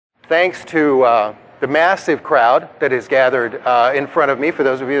thanks to the massive crowd that is gathered in front of me, for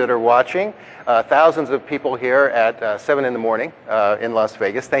those of you that are watching, thousands of people here at 7 in the morning in Las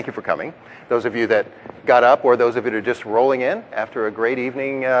Vegas. Thank you for coming. Those of you that got up, or those of you that are just rolling in after a great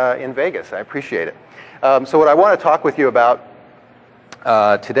evening in Vegas, I appreciate it. So what I want to talk with you about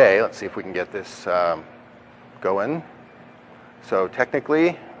today, let's see if we can get this going. So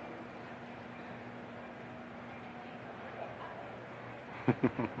technically,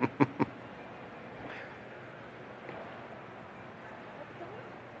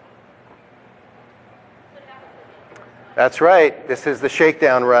 that's right. This is the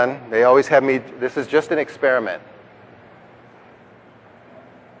shakedown run. They always have me, this is just an experiment.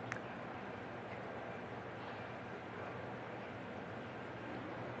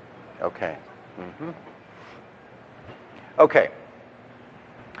 Okay. Okay.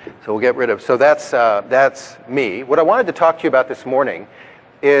 So we'll get rid of, so that's me. What I wanted to talk to you about this morning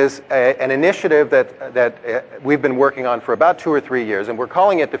is an initiative that we've been working on for about 2 or 3 years, and we're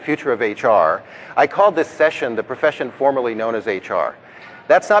calling it the Future of HR. I called this session the profession formerly known as HR.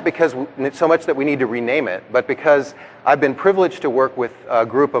 That's not because so much that we need to rename it, but because I've been privileged to work with a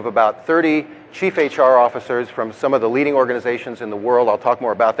group of about 30 chief HR officers from some of the leading organizations in the world. I'll talk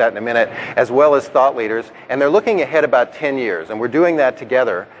more about that in a minute, as well as thought leaders. And they're looking ahead about 10 years, and we're doing that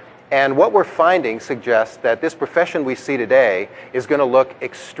together. And what we're finding suggests that this profession we see today is going to look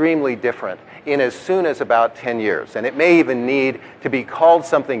extremely different in as soon as about 10 years. And it may even need to be called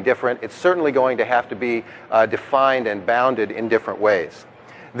something different. It's certainly going to have to be defined and bounded in different ways.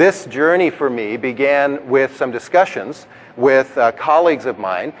 This journey for me began with some discussions with colleagues of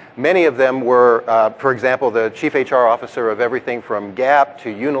mine. Many of them were, for example, the chief HR officer of everything from Gap to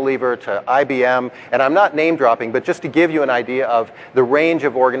Unilever to IBM. And I'm not name dropping, but just to give you an idea of the range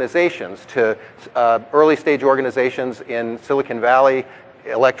of organizations, to early stage organizations in Silicon Valley,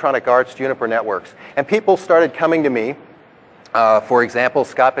 Electronic Arts, Juniper Networks. And people started coming to me, for example,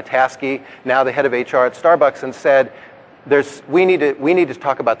 Scott Pataski, now the head of HR at Starbucks, and said, we need to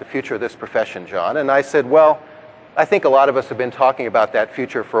talk about the future of this profession, John. And I said, well, I think a lot of us have been talking about that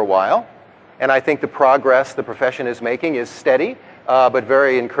future for a while. And I think the progress the profession is making is steady, but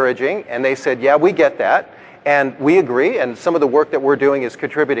very encouraging. And they said, yeah, we get that. And we agree. And some of the work that we're doing is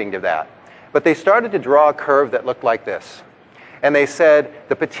contributing to that. But they started to draw a curve that looked like this. And they said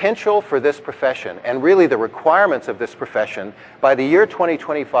the potential for this profession, and really the requirements of this profession, by the year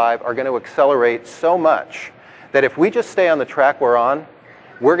 2025 are going to accelerate so much that if we just stay on the track we're on,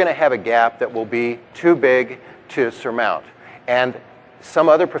 we're going to have a gap that will be too big to surmount. And some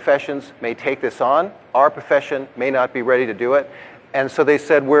other professions may take this on. Our profession may not be ready to do it. And so they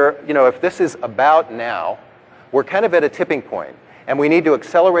said, if this is about now, we're kind of at a tipping point, and we need to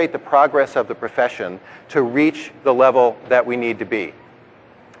accelerate the progress of the profession to reach the level that we need to be.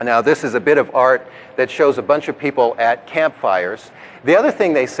 Now, this is a bit of art that shows a bunch of people at campfires. The other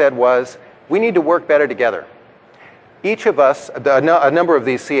thing they said was, we need to work better together. Each of us, a number of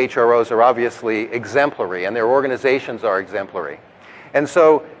these CHROs are obviously exemplary, and their organizations are exemplary. And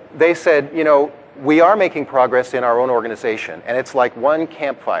so they said, we are making progress in our own organization, and it's like one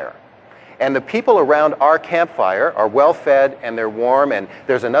campfire. And the people around our campfire are well-fed, and they're warm, and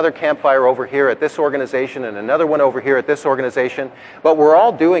there's another campfire over here at this organization, and another one over here at this organization, but we're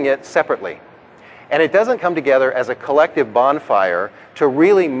all doing it separately. And it doesn't come together as a collective bonfire to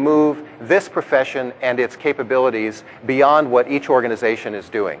really move this profession and its capabilities beyond what each organization is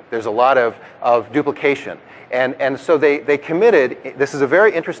doing. There's a lot of duplication. And so they committed, this is a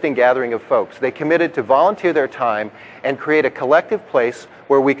very interesting gathering of folks, they committed to volunteer their time and create a collective place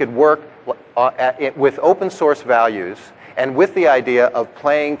where we could work with open source values and with the idea of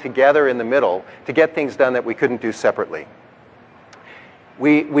playing together in the middle to get things done that we couldn't do separately.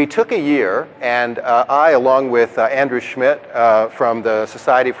 We took a year, and I, along with Andrew Schmidt from the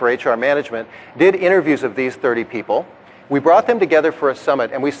Society for HR Management, did interviews of these 30 people. We brought them together for a summit,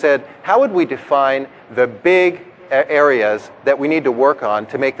 and we said, how would we define the big areas that we need to work on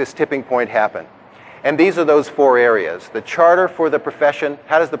to make this tipping point happen? And these are those 4 areas. The charter for the profession,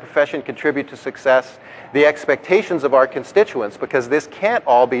 how does the profession contribute to success? The expectations of our constituents, because this can't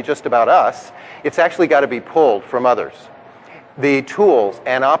all be just about us. It's actually got to be pulled from others. The tools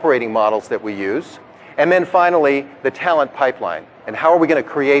and operating models that we use, and then finally the talent pipeline, and how are we going to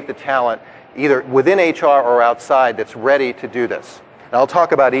create the talent either within HR or outside that's ready to do this. And I'll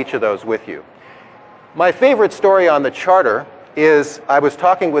talk about each of those with you. My favorite story on the charter is I was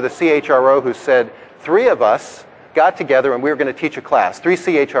talking with a CHRO who said 3 of us got together and we were going to teach a class, 3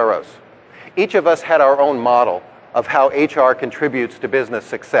 CHROs. Each of us had our own model of how HR contributes to business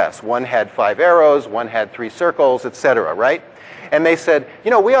success. One had 5 arrows, one had 3 circles, etc., right? And they said,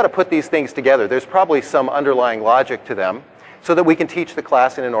 you know, we ought to put these things together. There's probably some underlying logic to them so that we can teach the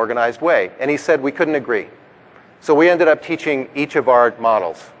class in an organized way. And he said we couldn't agree. So we ended up teaching each of our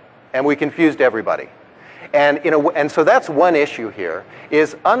models, and we confused everybody. And so that's one issue here,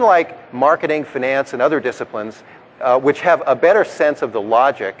 is unlike marketing, finance, and other disciplines, which have a better sense of the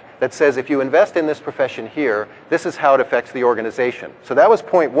logic that says if you invest in this profession here, this is how it affects the organization. So that was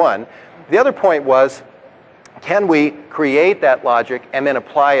point one. The other point was, can we create that logic and then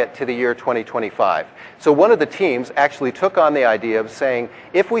apply it to the year 2025? So one of the teams actually took on the idea of saying,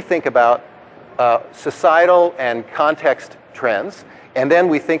 if we think about societal and context trends, and then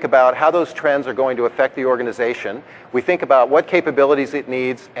we think about how those trends are going to affect the organization. We think about what capabilities it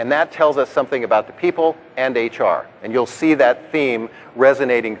needs, and that tells us something about the people and HR. And you'll see that theme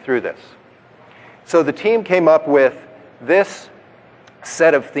resonating through this. So the team came up with this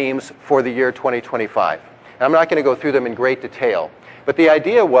set of themes for the year 2025. And I'm not going to go through them in great detail. But the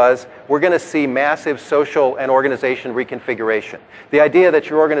idea was we're going to see massive social and organization reconfiguration. The idea that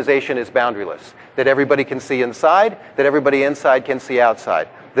your organization is boundaryless, that everybody can see inside, that everybody inside can see outside.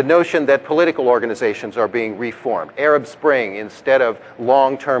 The notion that political organizations are being reformed, Arab Spring instead of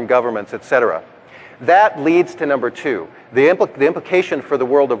long-term governments, etc. That leads to number two. The implication for the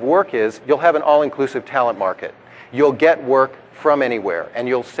world of work is you'll have an all-inclusive talent market. You'll get work from anywhere, and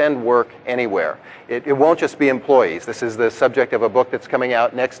you'll send work anywhere. It won't just be employees. This is the subject of a book that's coming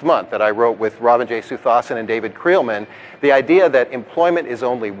out next month that I wrote with Robin J. Suthasan and David Creelman. The idea that employment is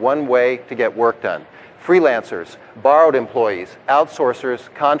only one way to get work done. Freelancers, borrowed employees,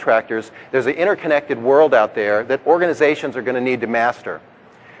 outsourcers, contractors. There's an interconnected world out there that organizations are going to need to master.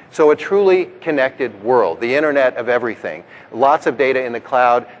 So a truly connected world, the internet of everything. Lots of data in the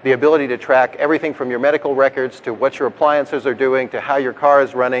cloud, the ability to track everything from your medical records to what your appliances are doing to how your car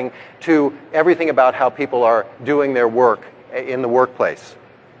is running to everything about how people are doing their work in the workplace.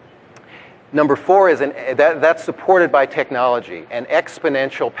 Number four is that's supported by technology, an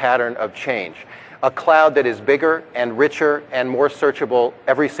exponential pattern of change. A cloud that is bigger and richer and more searchable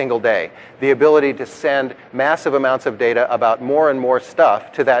every single day. The ability to send massive amounts of data about more and more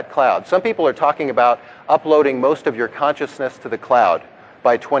stuff to that cloud. Some people are talking about uploading most of your consciousness to the cloud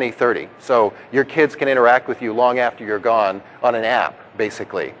by 2030. So your kids can interact with you long after you're gone on an app,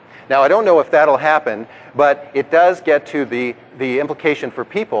 basically. Now, I don't know if that'll happen, but it does get to the implication for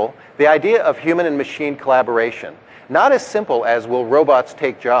people, the idea of human and machine collaboration. Not as simple as will robots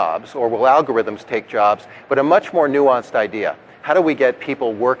take jobs or will algorithms take jobs, but a much more nuanced idea. How do we get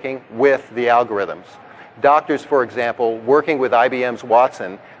people working with the algorithms? Doctors, for example, working with IBM's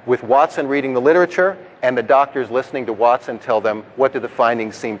Watson, with Watson reading the literature and the doctors listening to Watson tell them what do the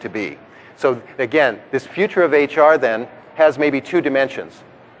findings seem to be. So again, this future of HR then has maybe two dimensions.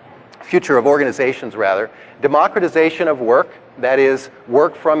 Future of organizations, rather. Democratization of work, that is,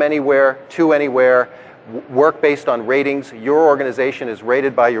 work from anywhere to anywhere, work based on ratings. Your organization is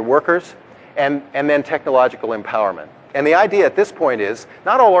rated by your workers, and then technological empowerment. And the idea at this point is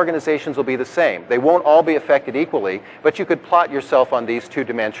not all organizations will be the same. They won't all be affected equally, but you could plot yourself on these two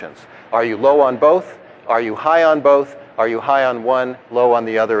dimensions. Are you low on both? Are you high on both? Are you high on one, low on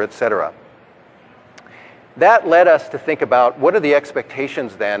the other, etc.? That led us to think about what are the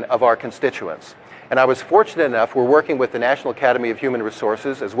expectations then of our constituents. And I was fortunate enough, we're working with the National Academy of Human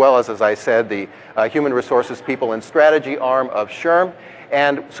Resources, as well as I said, the Human Resources People and Strategy arm of SHRM.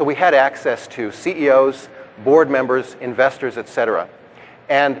 And so we had access to CEOs, board members, investors, etc.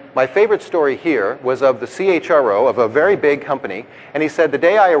 And my favorite story here was of the CHRO of a very big company. And he said, the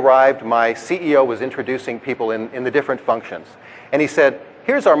day I arrived, my CEO was introducing people in the different functions. And he said,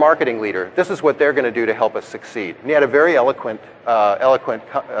 here's our marketing leader. This is what they're going to do to help us succeed. And he had a very eloquent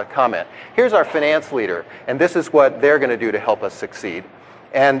comment. Here's our finance leader, and this is what they're going to do to help us succeed.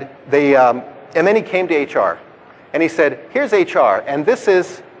 And then he came to HR, and he said, here's HR, and this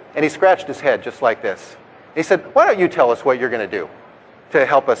is, and he scratched his head just like this. He said, why don't you tell us what you're going to do to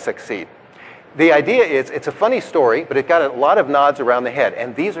help us succeed? The idea is, it's a funny story, but it got a lot of nods around the head.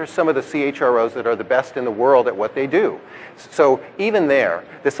 And these are some of the CHROs that are the best in the world at what they do. So even there,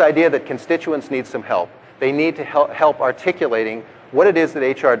 this idea that constituents need some help. They need to help articulating what it is that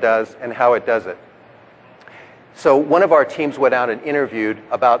HR does and how it does it. So one of our teams went out and interviewed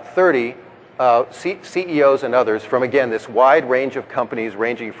about 30 CEOs and others from, again, this wide range of companies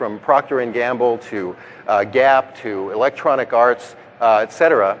ranging from Procter & Gamble to Gap to Electronic Arts,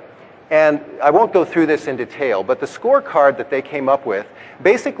 etc. And I won't go through this in detail, but the scorecard that they came up with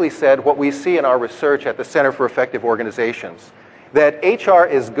basically said what we see in our research at the Center for Effective Organizations, that HR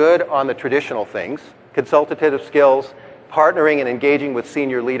is good on the traditional things, consultative skills, partnering and engaging with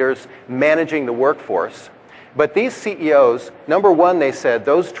senior leaders, managing the workforce, But these CEOs, number one, they said,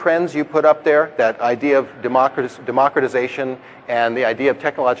 those trends you put up there, that idea of democratization and the idea of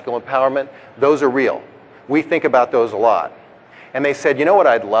technological empowerment, those are real. We think about those a lot. And they said, you know what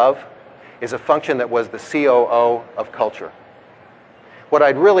I'd love is a function that was the COO of culture. What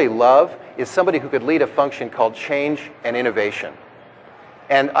I'd really love is somebody who could lead a function called change and innovation.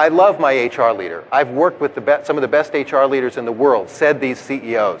 And I love my HR leader. I've worked with some of the best HR leaders in the world, said these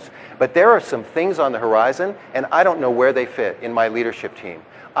CEOs. But there are some things on the horizon, and I don't know where they fit in my leadership team.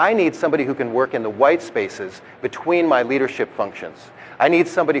 I need somebody who can work in the white spaces between my leadership functions. I need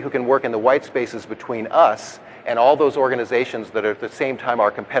somebody who can work in the white spaces between us and all those organizations that are at the same time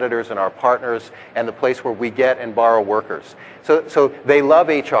our competitors and our partners and the place where we get and borrow workers. So they love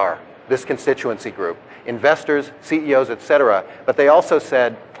HR, this constituency group. Investors, CEOs, etc. But they also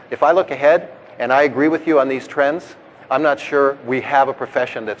said, if I look ahead and I agree with you on these trends, I'm not sure we have a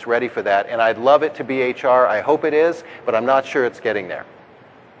profession that's ready for that. And I'd love it to be HR. I hope it is, but I'm not sure it's getting there.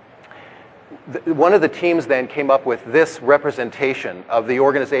 One of the teams then came up with this representation of the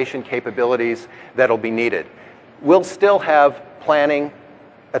organization capabilities that'll be needed. We'll still have planning,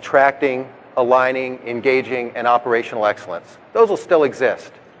 attracting, aligning, engaging, and operational excellence. Those will still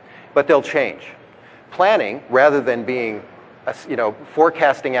exist, but they'll change. Planning, rather than being,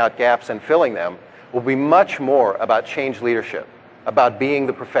 forecasting out gaps and filling them, will be much more about change leadership, about being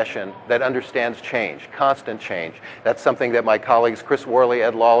the profession that understands change, constant change. That's something that my colleagues Chris Worley,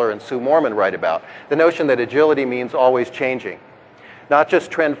 Ed Lawler, and Sue Morman write about. The notion that agility means always changing. Not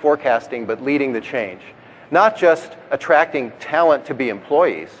just trend forecasting, but leading the change. Not just attracting talent to be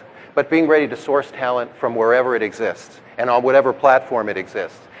employees, but being ready to source talent from wherever it exists and on whatever platform it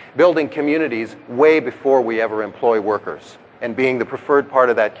exists. Building communities way before we ever employ workers and being the preferred part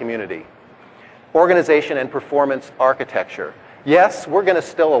of that community. Organization and performance architecture. Yes, we're going to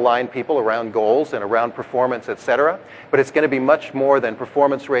still align people around goals and around performance, etc., but it's going to be much more than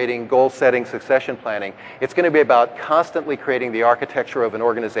performance rating, goal setting, succession planning. It's going to be about constantly creating the architecture of an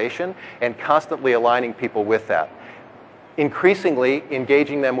organization and constantly aligning people with that. Increasingly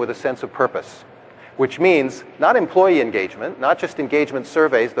engaging them with a sense of purpose, which means not employee engagement, not just engagement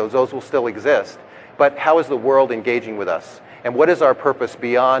surveys, those will still exist, but how is the world engaging with us? And what is our purpose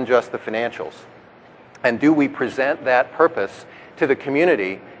beyond just the financials? And do we present that purpose to the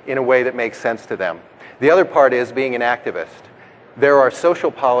community in a way that makes sense to them? The other part is being an activist. There are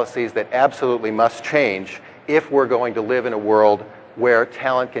social policies that absolutely must change if we're going to live in a world where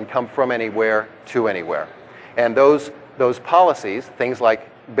talent can come from anywhere to anywhere. And those policies, things like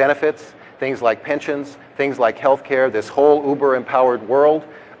benefits, things like pensions, things like healthcare, this whole Uber-empowered world,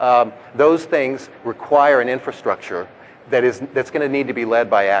 those things require an infrastructure that's going to need to be led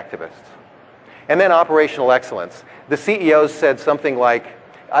by activists. And then operational excellence. The CEOs said something like,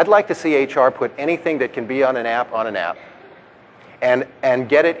 I'd like to see HR put anything that can be on an app, and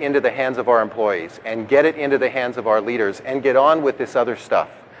get it into the hands of our employees, and get it into the hands of our leaders, and get on with this other stuff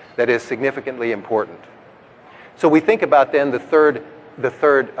that is significantly important. So we think about then the third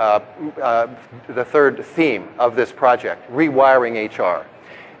theme of this project, rewiring HR.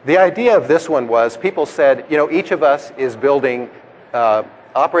 The idea of this one was, people said, each of us is building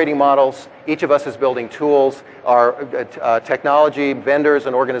operating models, each of us is building tools, our technology vendors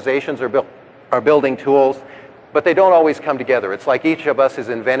and organizations are building tools, but they don't always come together. It's like each of us is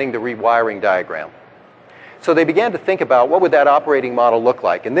inventing the rewiring diagram. So they began to think about what would that operating model look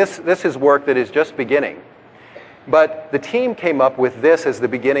like, and this is work that is just beginning. But the team came up with this as the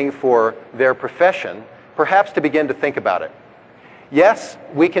beginning for their profession, perhaps to begin to think about it. Yes,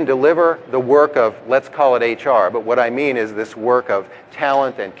 we can deliver the work of, let's call it HR, but what I mean is this work of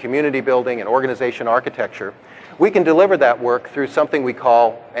talent and community building and organization architecture. We can deliver that work through something we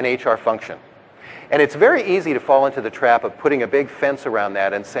call an HR function. And it's very easy to fall into the trap of putting a big fence around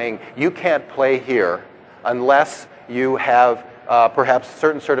that and saying, you can't play here unless you have perhaps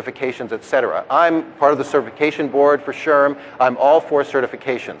certain certifications, etc. I'm part of the certification board for SHRM. I'm all for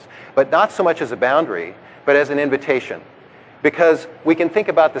certifications, but not so much as a boundary, but as an invitation. Because we can think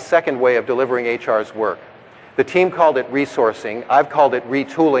about the second way of delivering HR's work. The team called it resourcing. I've called it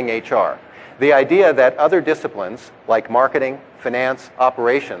retooling HR. The idea that other disciplines like marketing, finance,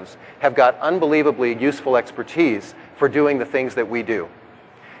 operations have got unbelievably useful expertise for doing the things that we do.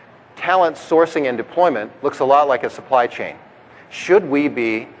 Talent sourcing and deployment looks a lot like a supply chain. Should we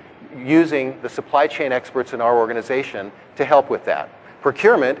be using the supply chain experts in our organization to help with that?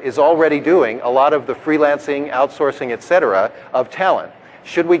 Procurement is already doing a lot of the freelancing, outsourcing, etc. of talent.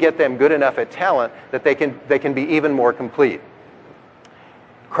 Should we get them good enough at talent that they can be even more complete?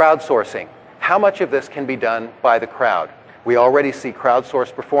 Crowdsourcing. How much of this can be done by the crowd? We already see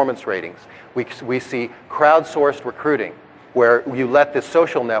crowdsourced performance ratings. We see crowdsourced recruiting, where you let the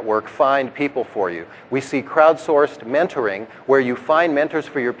social network find people for you. We see crowdsourced mentoring, where you find mentors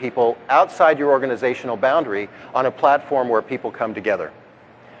for your people outside your organizational boundary on a platform where people come together.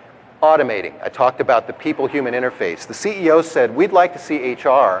 Automating. I talked about the people-human interface. The CEO said, we'd like to see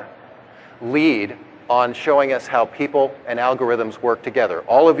HR lead on showing us how people and algorithms work together.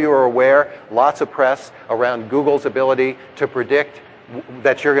 All of you are aware, lots of press around Google's ability to predict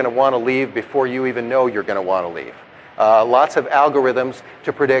that you're going to want to leave before you even know you're going to want to leave. Lots of algorithms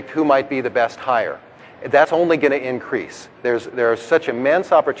to predict who might be the best hire. That's only going to increase. There are such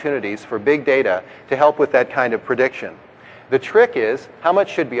immense opportunities for big data to help with that kind of prediction. The trick is, how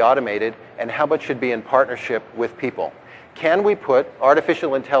much should be automated and how much should be in partnership with people? Can we put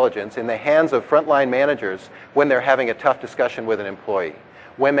artificial intelligence in the hands of frontline managers when they're having a tough discussion with an employee,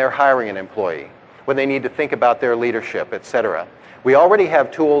 when they're hiring an employee, when they need to think about their leadership, etc.? We already have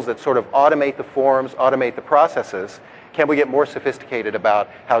tools that sort of automate the forms, automate the processes. Can we get more sophisticated about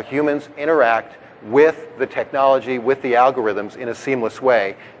how humans interact with the technology, with the algorithms in a seamless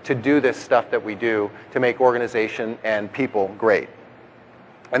way to do this stuff that we do to make organization and people great?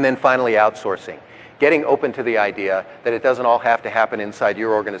 And then finally, outsourcing. Getting open to the idea that it doesn't all have to happen inside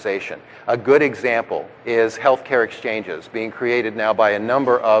your organization. A good example is healthcare exchanges being created now by a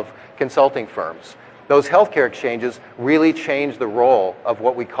number of consulting firms. Those healthcare exchanges really change the role of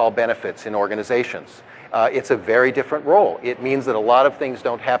what we call benefits in organizations. It's a very different role. It means that a lot of things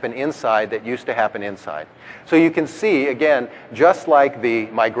don't happen inside that used to happen inside. So you can see, again, just like the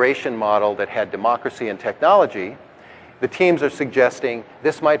migration model that had democracy and technology, the teams are suggesting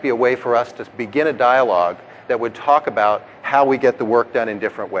this might be a way for us to begin a dialogue that would talk about how we get the work done in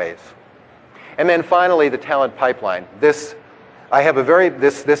different ways. And then finally, the talent pipeline. This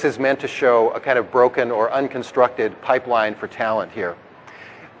is meant to show a kind of broken or unconstructed pipeline for talent here.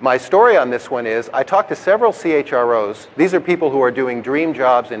 My story on this one is, I talked to several CHROs. These are people who are doing dream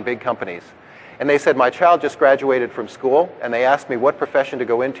jobs in big companies. And they said, my child just graduated from school, and they asked me what profession to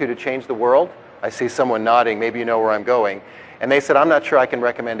go into to change the world. I see someone nodding, maybe you know where I'm going. And they said, I'm not sure I can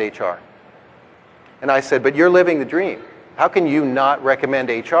recommend HR. And I said, but you're living the dream. How can you not recommend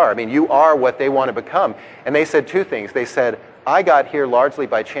HR? I mean, you are what they want to become. And they said two things. They said, I got here largely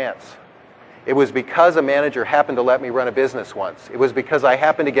by chance. It was because a manager happened to let me run a business once. It was because I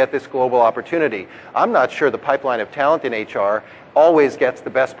happened to get this global opportunity. I'm not sure the pipeline of talent in HR always gets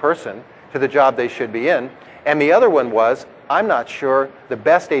the best person to the job they should be in. And the other one was, I'm not sure the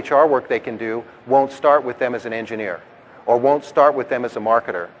best HR work they can do won't start with them as an engineer or won't start with them as a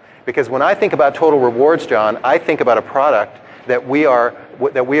marketer. Because when I think about total rewards, John, I think about a product that we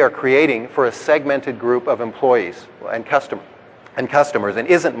are creating for a segmented group of employees and customers, and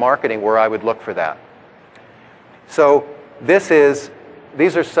isn't marketing where I would look for that. So these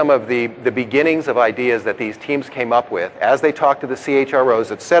are some of the beginnings of ideas that these teams came up with as they talked to the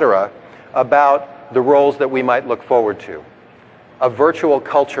CHROs, et cetera, about the roles that we might look forward to. A virtual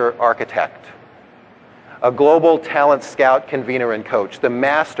culture architect, a global talent scout, convener, and coach, the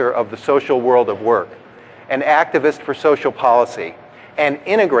master of the social world of work, an activist for social policy, an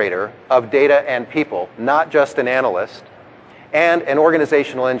integrator of data and people, not just an analyst, and an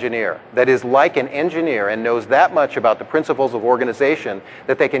organizational engineer that is like an engineer and knows that much about the principles of organization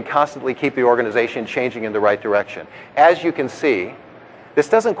that they can constantly keep the organization changing in the right direction. As you can see, this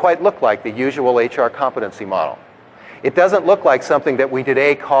doesn't quite look like the usual HR competency model. It doesn't look like something that we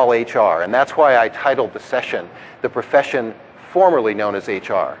today call HR, and that's why I titled the session, The Profession Formerly Known as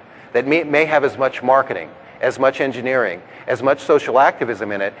HR, that may have as much marketing, as much engineering, as much social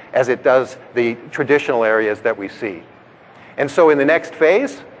activism in it as it does the traditional areas that we see. And so in the next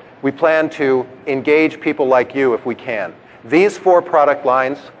phase, we plan to engage people like you if we can. These 4 product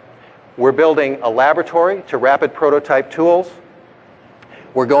lines, we're building a laboratory to rapid prototype tools.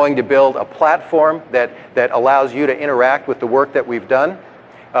 We're going to build a platform that allows you to interact with the work that we've done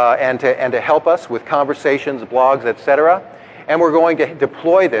and to help us with conversations, blogs, etc. And we're going to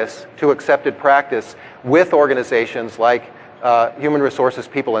deploy this to accepted practice with organizations like Human Resources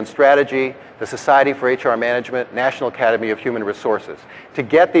People and Strategy, the Society for HR Management, National Academy of Human Resources, to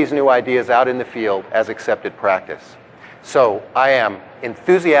get these new ideas out in the field as accepted practice. So I am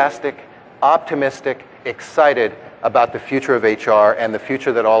enthusiastic, optimistic, excited about the future of HR and the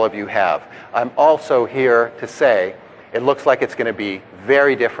future that all of you have. I'm also here to say it looks like it's going to be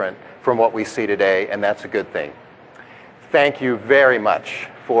very different from what we see today, and that's a good thing. Thank you very much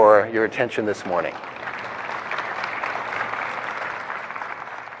for your attention this morning.